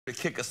To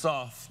kick us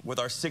off with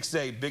our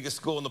 6A biggest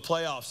school in the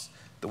playoffs,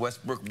 the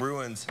Westbrook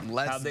Bruins.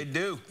 How'd they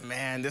do?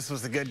 Man, this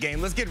was a good game.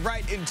 Let's get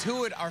right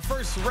into it. Our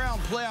first round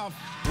playoff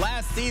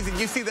last season.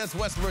 You see that's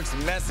Westbrook's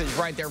message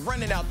right there,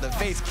 running out the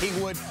face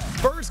Kingwood.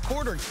 First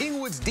quarter,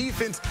 Kingwood's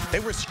defense,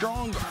 they were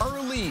strong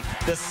early.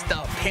 The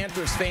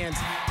Panthers fans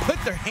put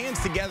their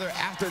hands together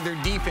after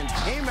their defense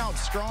came out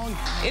strong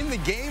in the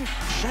game,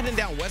 shutting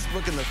down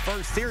Westbrook in the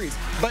first series.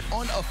 But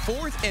on a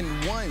 4th and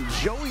 1,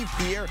 Joey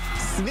Pierre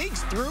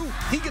sneaks through.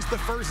 He gets the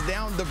first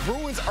down. The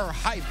Bruins are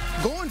hyped,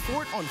 going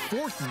for it on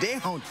 4th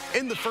down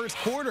in the first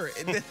quarter.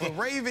 And then the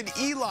Raven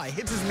Eli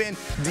hits his man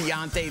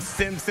Deontay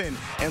Simpson.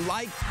 And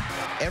like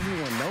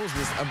everyone knows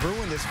this, a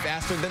Bruin is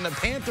faster than a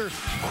Panther.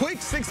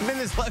 Quick 6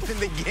 minutes left in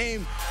the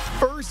game.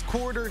 First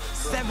quarter,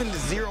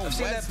 7-0. I've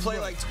seen that play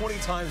like 20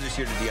 times this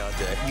year to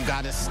Deontay. You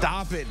got to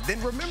stop it.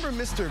 Then remember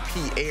Mr.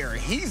 Pierre.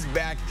 He's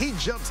back. He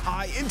jumps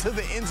high into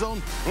the end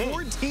zone.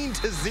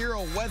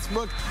 14-0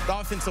 Westbrook. The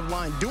offensive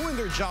line doing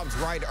their jobs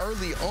right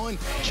early on.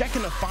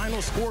 Checking the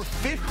final score,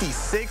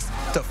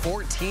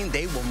 56-14.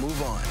 They will move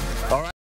on. All right.